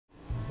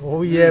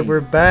Oh yeah,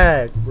 we're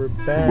back. We're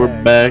back.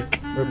 We're back.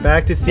 We're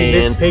back to see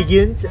Miss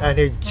Higgins and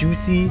her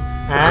juicy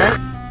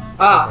ass.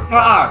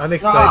 I'm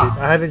excited.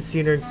 I haven't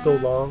seen her in so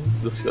long.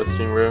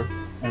 Disgusting, bro.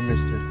 I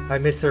missed her. I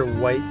miss her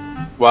white.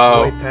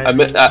 Wow. White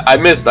panties.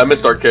 I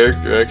missed our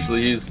character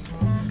actually.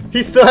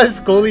 He still has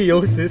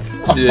scoliosis.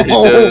 Yeah, he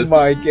Oh does.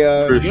 my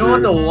god. For You know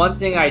what, the one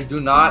thing I do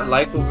not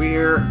like over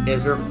here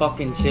is her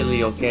fucking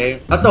chili, okay?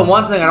 That's the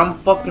one thing I don't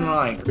fucking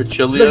like. For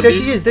chili. Look, there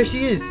she is. There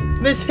she is.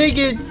 Miss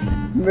Higgins.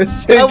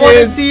 Miss I want to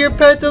Higgins. see your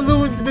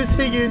pantaloons, Miss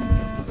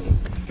Higgins.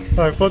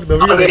 Alright, fuck no.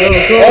 We gotta go.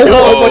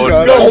 Oh my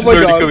god. go. Oh my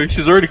god.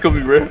 She's already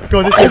coming, bro.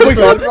 Go this Oh my way.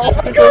 god.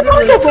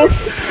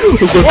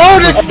 Oh,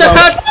 the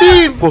hot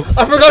steam!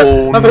 I forgot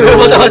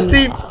about the hot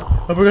steam.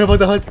 I forgot about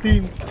the hot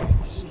steam.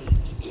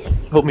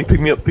 Help me, pick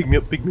me up. We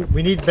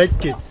need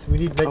medkits. We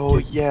need medkits. Oh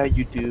yeah,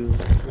 you do.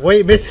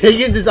 Wait, Miss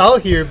Higgins is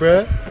out here,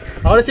 bruh.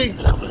 I wanna think.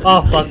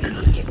 Oh fuck.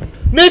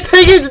 Miss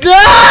Higgins,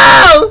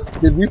 no!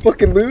 Did we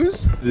fucking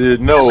lose?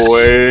 Dude, no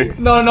way.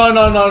 No.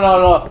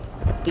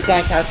 You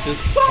can't catch this.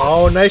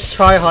 Oh, nice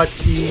try, hot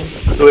steam.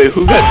 Wait,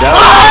 who got down?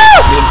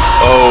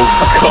 Oh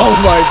Oh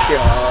my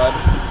god.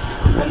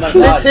 Oh my Miss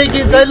god.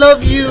 Higgins, I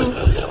love you.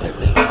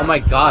 Oh my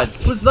god.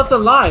 Who's left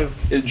alive?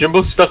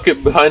 Jimbo stuck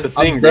it behind the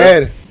thing, I'm bro.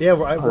 dead. Yeah,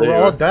 we're you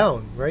all are.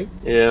 down, right?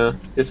 Yeah, he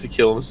has to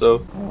kill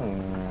himself.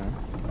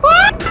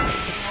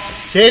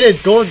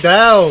 Jaden, go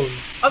down.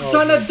 I'm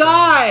trying to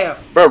die.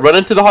 Bro, run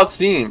into the hot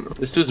steam.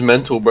 This dude's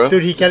mental, bro.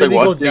 Dude, he It's can't like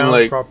even go watching, down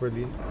like,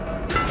 properly.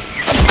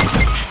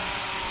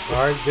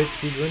 Alright, good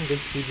speed run, good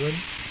speed run.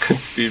 Good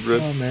speed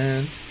run. Oh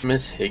man.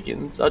 Miss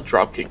Higgins, I'd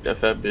drop kick that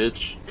fat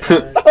bitch.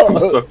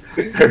 Oh. So,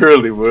 I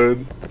really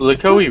would.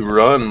 Look how we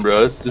run,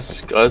 bro. It's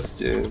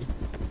disgusting.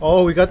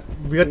 Oh, we got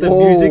the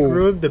Whoa. music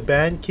room, the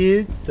band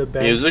kids, the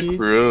band Music kids.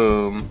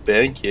 room,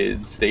 band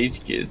kids,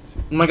 stage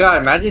kids. Oh my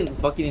god, imagine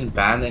fucking in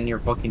band and you're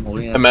fucking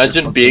holding it.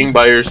 Imagine being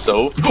by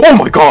yourself. Oh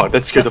my god,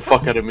 that scared the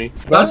fuck out of me.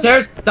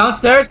 Downstairs!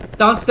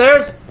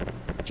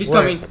 She's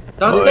Where? coming.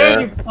 Downstairs, Oh, yeah.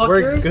 you fuckers!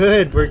 We're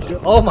good, we're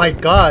good. Oh my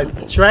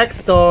god, track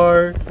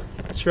star.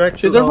 Track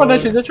She's star. a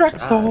she's a track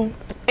star.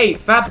 Hey,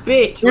 fat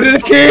bitch! Who did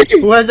it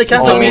kill? Who has the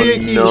cafeteria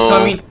key? no. She's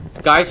coming.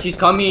 Guys, she's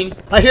coming.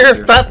 I hear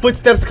fat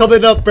footsteps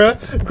coming up, bruh.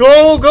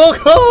 Go, go,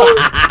 go!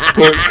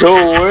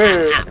 Go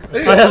where?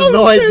 I have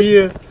no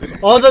idea.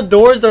 All the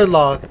doors are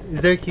locked.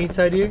 Is there a key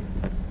inside here?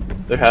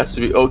 There has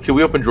to be. Oh, can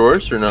we open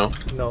drawers or no?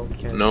 No, we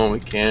can't. No, we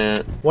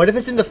can't. What if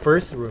it's in the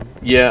first room?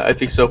 Yeah, I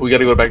think so. We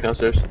gotta go back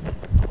downstairs.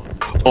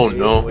 Oh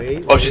no.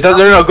 wait, Oh, she's down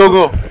there now. Go,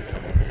 go.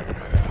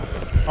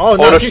 Oh,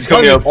 no, no, she's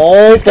coming. up.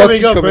 Oh, She's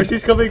coming up, bro.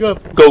 She's coming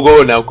up. Go,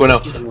 go now. Go now.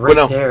 She's Go right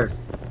now. there.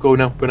 Go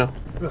now. Go now.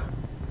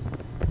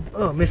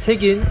 Oh, Miss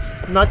Higgins.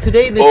 Not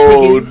today, Miss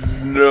Oh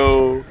Higgins.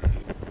 no.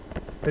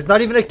 There's not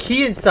even a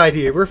key inside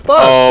here. We're fucked.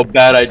 Oh,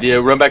 bad idea.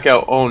 Run back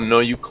out. Oh no,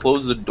 you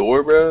closed the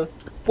door, bro.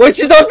 Wait,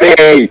 she's on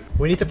me!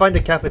 We need to find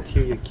the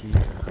cafeteria key.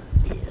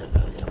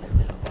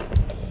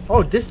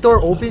 Oh, this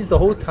door opens the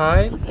whole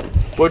time?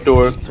 What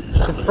door?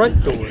 The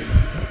front door.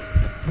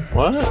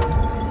 What?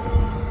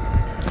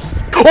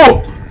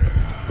 Oh!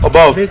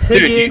 Above. Miss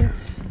Dude,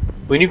 Higgins.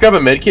 when you grab a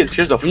medkit, it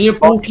scares the We need a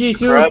pokey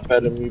too. crap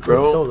out of me, It's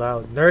bro. so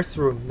loud. Nurse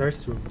room,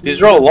 nurse room.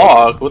 These are all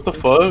locked. What the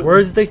fuck?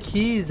 Where's the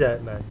keys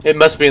at, man? It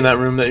must be in that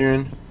room that you're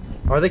in.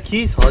 Are the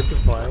keys hard to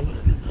find?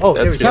 Oh,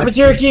 there That's we go.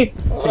 Cafeteria key.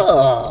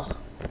 Ugh.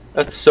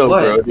 That's so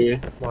What?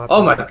 grody. What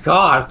Oh my happened?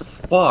 god, the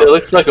fuck. It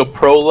looks like a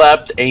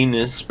prolapsed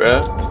anus, bro.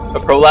 A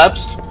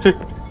prolapsed?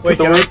 Wait,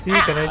 can I see?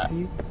 Can I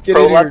see? Get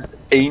in here. Prolapsed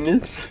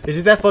anus? Is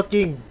it that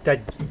fucking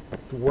that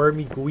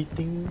wormy gooey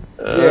thing?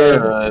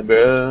 Yeah.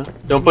 Bro.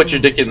 Don't put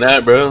your dick in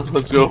that, bro.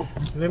 Let's go.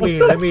 Let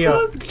me Okay,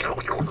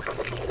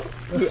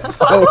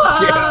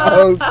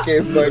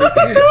 buddy.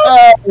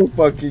 Oh,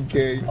 fucking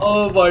K.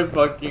 Oh my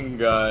fucking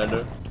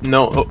god.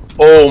 No.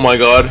 Oh my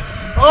god.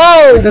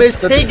 Oh,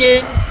 Miss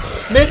Higgins!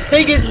 Miss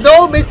Higgins,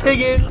 no, Miss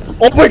Higgins!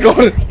 Oh my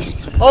god.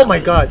 Oh my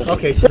god.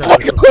 Okay, she's Oh my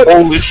not. god.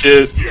 Holy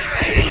shit.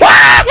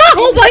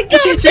 Oh my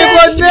god.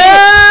 Chipmunk,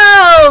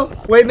 no!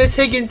 Wait, Miss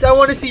Higgins, I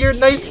want to see your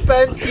nice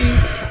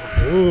panties.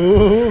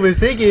 Ooh, Miss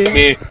Higgins.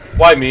 Me.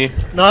 Why me?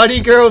 Naughty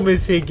girl,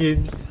 Miss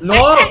Higgins.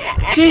 No!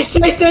 She's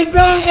chasing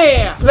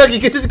me! Look, you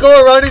can just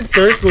go around in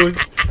circles.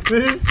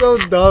 This is so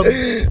dumb.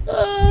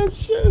 Oh, I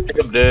shit. think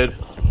I'm dead.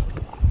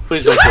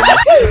 Please don't kill me.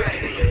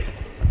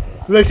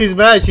 Look, she's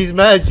mad, she's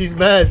mad, she's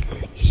mad.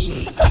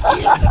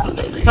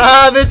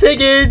 Ah, Miss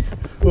Higgins!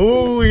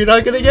 Ooh, you're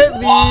not gonna get me.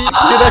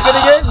 You're not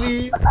gonna get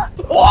me.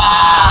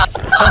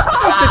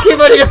 Just keep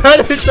running around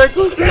in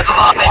circles.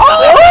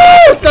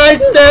 Oh,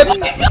 sidestep!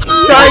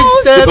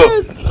 Sidestep!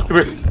 Jimbo, come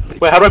here.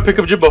 Wait, how do I pick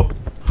up Jimbo?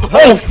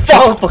 Oh,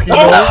 fuck! fucking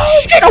Oh hell.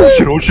 shit! Oh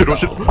shit! Oh shit! Oh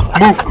shit! Move!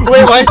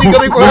 Wait, why is he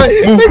coming for us?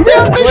 Move!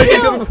 Why is he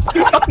coming for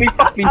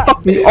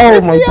Fuck me! Oh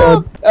my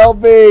god! Help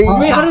me.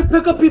 Wait, how do you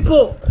pick up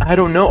people? I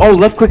don't know. Oh,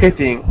 left click, I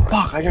think.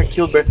 Fuck! I got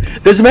killed, bro.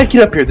 There's a medkit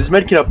up here. There's a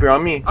medkit up here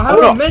on me. I have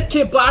Oh, a no.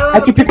 medkit, but I don't know I how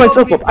can to pick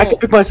myself up. I can people.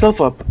 pick myself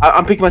up.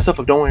 I'm picking myself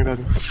up. Don't worry about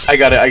it. I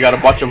got it. I got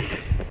him. Watch him.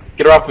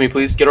 Get her off of me,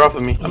 please. Get her off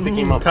of me. I'm picking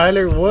him up.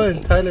 Tyler won.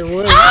 Tyler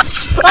won.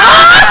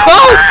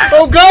 Ah!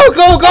 Oh, go,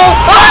 go, go!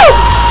 Oh!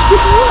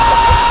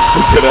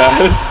 Look at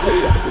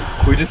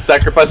that. We just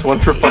sacrificed one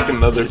for fucking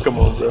another. Come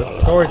on, bro.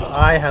 Of course,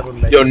 I have a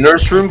med. Yo,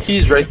 nurse room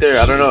keys right there.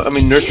 I don't know. I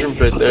mean, nurse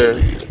room's right there.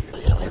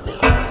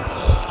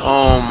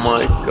 Oh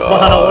my god.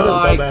 Wow, what a Oh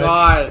my dumbass.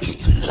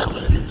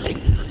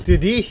 god. Dude,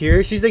 do you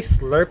hear? She's like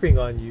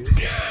slurping on you.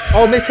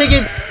 Oh, Miss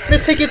Higgins!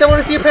 Miss Higgins, I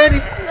want to see your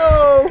panties!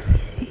 No!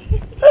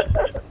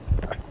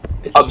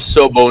 I'm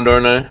so boned,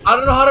 aren't I? I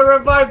don't know how to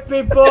revive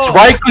people. It's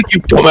right click,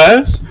 you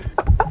dumbass.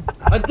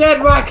 I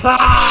did right click.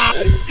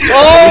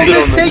 Oh,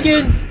 Miss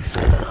Higgins!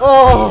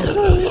 Oh!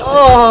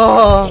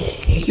 Oh!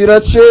 You see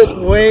that shit?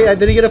 Wait, I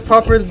didn't get a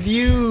proper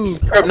view.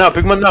 Grab now,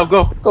 pick him up now,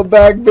 go. Come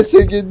back, Miss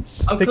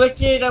Higgins. I'm Pick-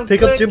 clicking. I'm Pick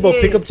clicking. up Jimbo,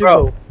 pick up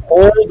Jimbo.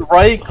 Hold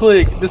right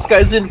click. This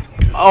guy's in.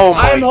 Oh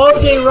my. I'm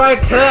holding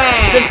right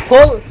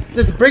click.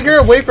 Just bring her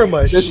away from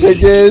us. Miss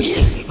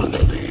Higgins.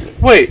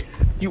 Wait,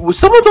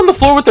 someone's on the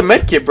floor with the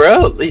med kit,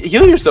 bro.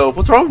 Heal yourself.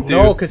 What's wrong with you?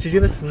 No, because she's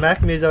gonna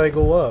smack me as I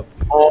go up.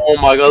 Oh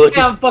my god, look.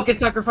 Yeah, I'm fucking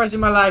sacrificing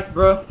my life,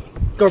 bro.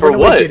 Go, For run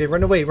away, what? Jaden,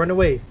 run away, run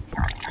away.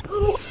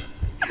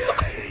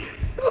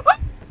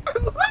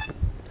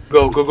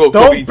 Go. Don't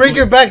Kobe. bring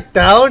her back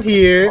down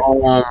here. Oh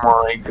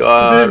my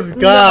god. This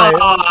guy.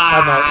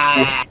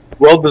 I'm out.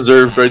 Well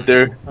deserved right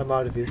there. I'm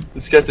out of here.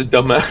 This guy's a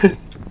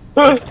dumbass.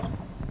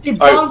 He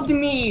bumped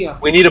me.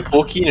 We need a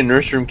pool key and a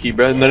nurse room key,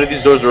 bro. None of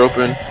these doors are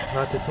open.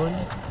 Not this one.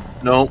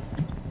 No.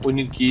 We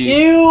need keys.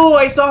 Ew,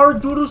 I saw her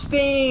doodle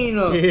stain.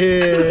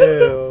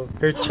 Ew.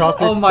 Her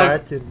chocolate Oh my-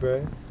 satin,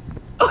 bro.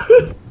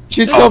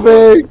 She's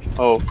coming.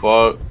 Oh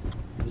fuck.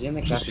 Is he in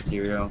the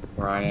cafeteria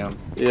where I am?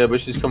 Yeah, but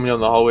she's coming down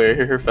the hallway. I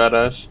hear her fat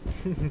ass.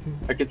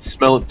 I could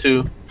smell it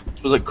too. It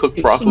smells like cooked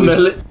I broccoli.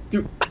 smell it,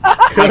 dude.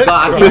 Oh my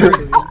god,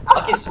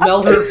 I can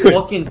smell her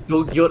fucking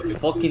dog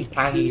fucking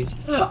panties.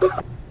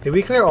 Did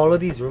we clear all of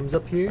these rooms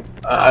up here?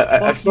 I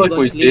Fuck feel you, like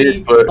we lunch lady.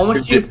 did, but How much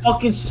if do you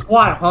fucking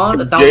squat, huh?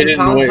 The Jay 1,000 didn't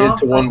pounds, went huh?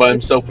 into one by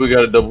himself. We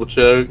gotta double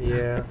check.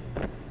 Yeah.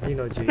 You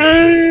know,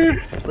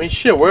 Jaden. Wait,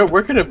 shit.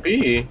 Where could it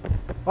be?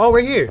 Oh,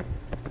 we're here.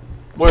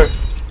 Where?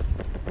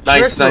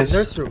 Nice, nice.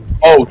 Nurse room.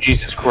 Oh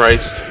Jesus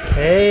Christ!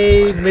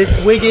 Hey,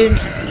 Miss Wiggins.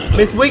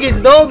 Miss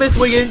Wiggins, no, Miss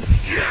Wiggins.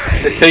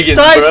 It's Higgins,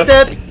 bro.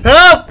 Sidestep.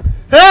 Help!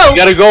 Help! You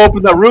gotta go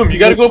open that room. You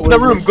gotta go open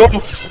that room. Go. Go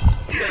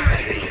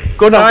now.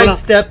 Go now.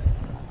 Sidestep.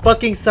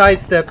 Fucking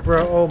sidestep,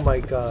 bro. Oh my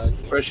god.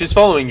 Bro, she's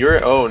following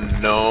your. Oh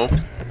no,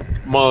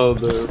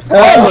 mother.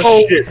 Help.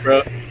 Oh shit,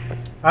 bro.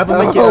 I have a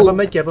medkit, I have a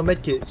medkit, I have a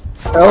medkit.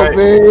 Help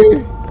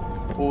me.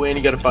 Oh, and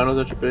you got a finals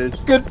at your page.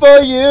 Good for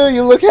you.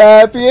 You look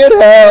happy and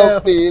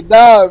healthy.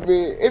 Not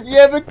me. If you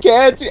ever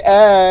care to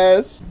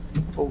ask.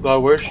 Oh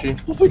god, where is she?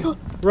 Oh my god.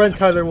 Run,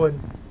 Tyler, one.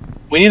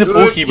 We need the Dude,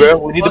 pool key, bro. she's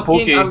We need the pool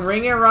fucking- key. I'm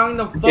ringing around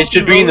the fucking It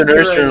should be in the rosy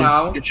nurse right room.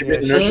 now. It should be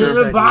in the Yeah, nurse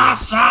sure. room.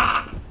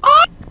 Basha.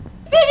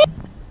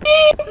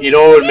 You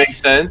know what would make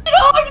sense?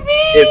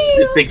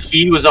 If the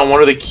key was on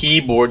one of the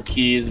keyboard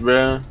keys,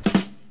 bro.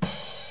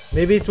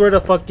 Maybe it's where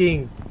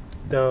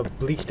the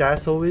bleached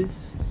asshole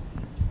is.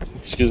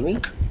 Excuse me?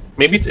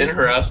 Maybe it's in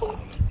her asshole.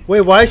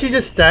 Wait, why is she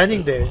just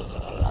standing there?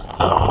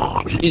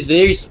 She's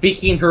literally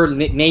speaking her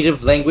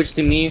native language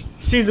to me.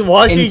 She's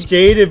watching And-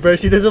 Jaden, bro.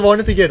 She doesn't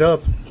want it to get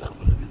up.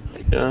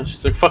 Yeah,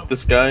 she's like, fuck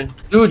this guy.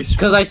 Dude,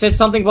 because I said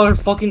something about her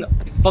fucking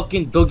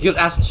dog-eared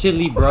ass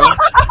chili, bro.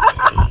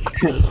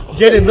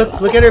 Jaden,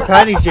 look at her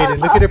panties, Jaden.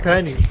 Look at her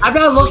panties. I'm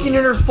not looking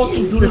at her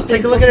fucking doodle Just take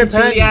stain a look at her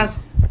fucking chili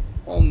panties. ass.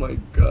 Oh my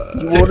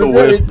god. Take a What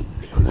whiff. is it?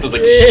 It was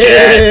like,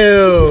 shit.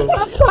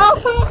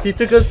 Ew. He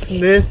took a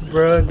sniff,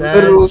 bro.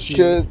 Literal Nasty.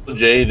 shit.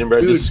 Jade and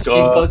bro, Dude, she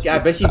disgust. I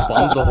bet she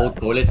bombs the whole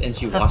toilet and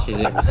she washes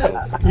it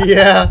herself.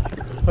 Yeah,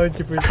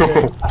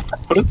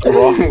 100%. What is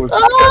wrong with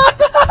this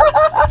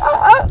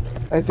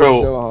I think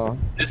Bro. so, huh?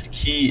 This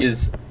key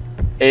is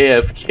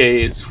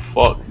AFK as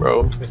fuck,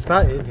 bro. It's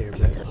not in here,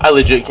 man. I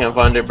legit can't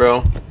find it,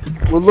 bro.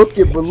 We're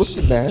looking,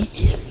 man.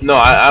 No,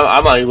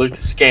 I'm like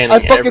scanning I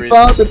fucking everything.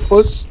 found it,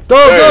 push.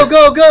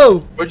 Go!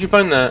 Where'd you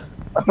find that?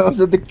 I was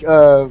at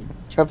the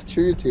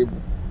cafeteria table.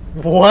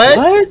 What?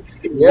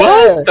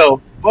 Yeah. What the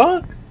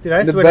fuck? Dude,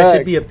 I In the swear that bag.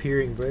 should be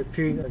appearing, bro.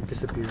 Appearing and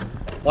disappearing.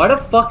 Why the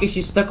fuck is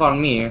she stuck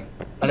on me?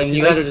 And then She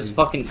you guys are likes just you.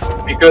 fucking.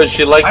 Because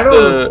she likes I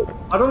the.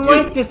 don't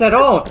like this at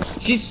all.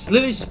 She's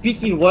literally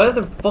speaking what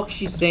the fuck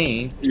she's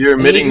saying. You're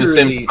emitting the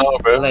same Literally, smell,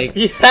 bro. Like,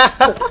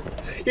 Yeah!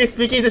 You're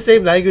speaking the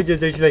same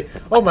languages and she's like,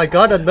 oh my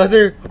god,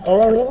 another.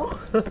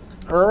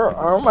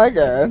 Oh my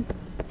god.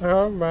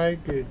 Oh my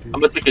goodness. I'm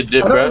gonna take a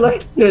dip, I bro. don't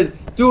like this.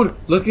 Dude,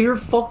 look at her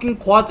fucking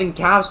quads and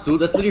calves, dude.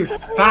 That's literally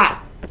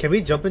fat. Can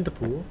we jump in the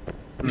pool?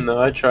 No,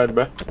 I tried,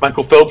 bro.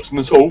 Michael Phelps in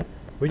this hole.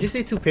 We just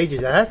need 2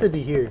 pages. That has to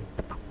be here.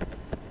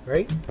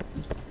 Right?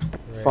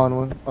 Right. Found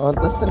one.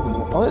 That's not even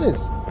one. Oh, it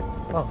is.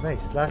 Oh,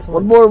 nice. Last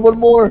One one.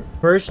 more.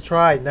 First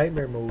try,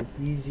 nightmare mode.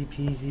 Easy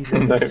peasy,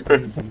 lemon Nightmare.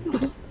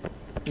 squeezy.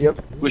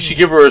 Yep. We should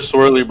give her a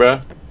swirly,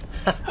 bro.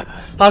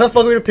 How the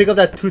fuck are we gonna pick up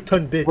that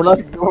 2-ton bitch?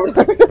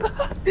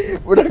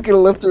 We're not gonna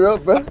lift her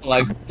up, bro.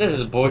 Like, this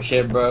is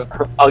bullshit, bro.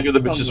 I'll give the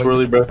bitch a Oh my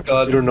swirly, bro.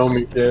 God, You don't know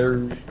me.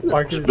 Scary.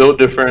 Parker's It's built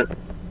different.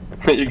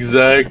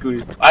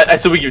 Exactly. I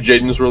said we give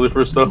Jaden a swirly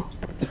first, though.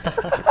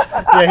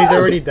 Yeah, he's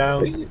already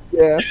down.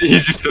 Yeah.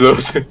 He's used to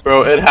those.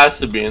 Bro, it has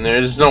to be in there.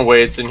 There's no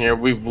way it's in here.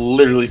 We've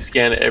literally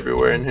scanned it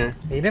everywhere in here.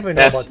 You never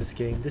know about this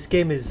game. This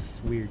game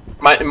is weird.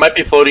 It might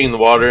be floating in the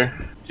water.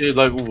 Dude,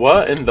 like,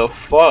 what in the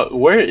fuck?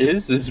 Where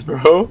is this,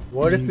 bro?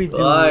 What if we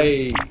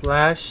do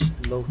slash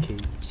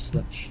locate?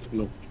 Slash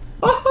locate.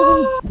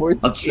 Worth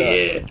the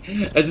Okay.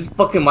 Is this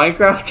fucking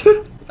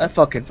Minecraft? I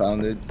fucking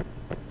found it.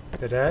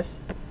 That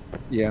ass?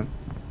 Yeah.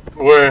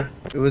 Where?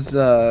 It was,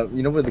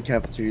 you know where the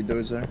cafeteria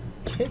doors are?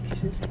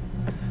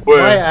 Where?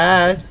 My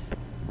ass.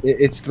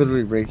 It's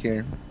literally right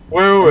here.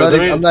 Where?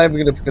 I'm not even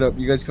gonna pick it up.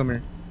 You guys come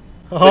here.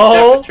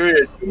 Oh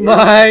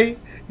my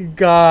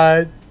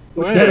god.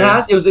 Where? That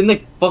ass? It was in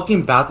the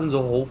fucking bathroom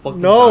the whole fucking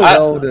No.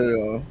 time.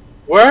 No.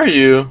 Where are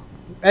you?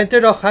 Enter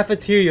the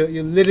cafeteria.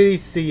 You literally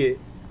see it.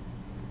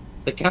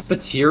 The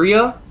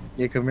cafeteria?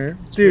 Yeah, come here.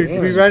 Dude, Yeah.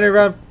 we ran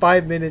around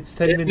 5 minutes,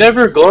 10 It minutes.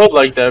 never glowed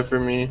like that for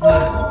me.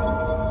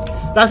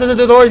 That's when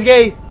the door is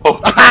gay. Oh.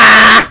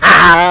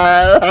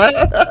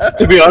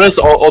 To be honest,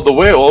 all the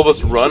way all of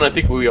us run, I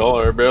think we all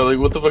are, bro. Like,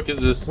 what the fuck is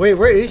this? Wait,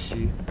 where is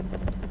she?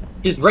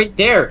 She's right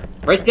there.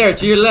 Right there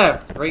to your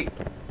left. Right.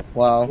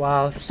 Wow.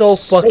 Wow, so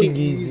fucking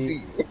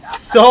easy.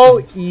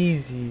 So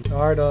easy.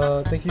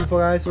 Alright, thank you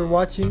guys for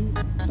watching.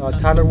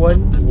 Tyler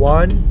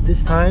won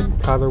this time.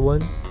 Tyler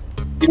won.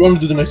 You want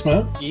to do the next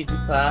map? Easy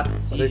clap.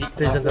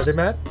 There's another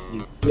map?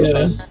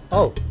 Yes.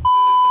 Oh.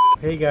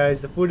 Hey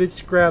guys, the footage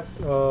scrapped,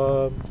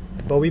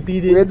 but we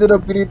beat We it. ended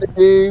up beating the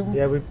game.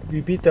 Yeah,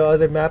 we beat the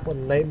other map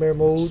on nightmare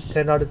mode.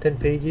 10 out of 10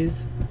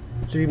 pages.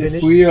 3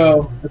 minutes.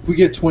 If we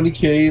get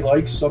 20k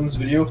likes on this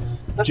video,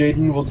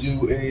 Jaden will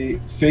do a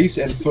face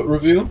and foot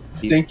reveal.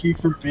 Thank you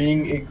for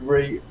being a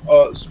great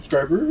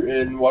subscriber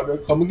and want to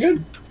come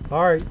again.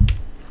 Alright.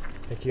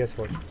 Thank you guys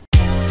for watching.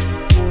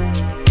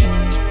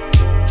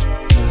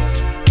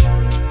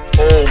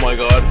 Oh my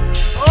god.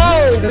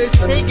 Oh, Miss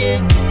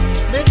Higgins!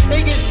 Miss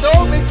Higgins!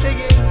 No, Miss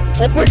Higgins!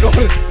 Oh my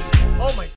god. Oh my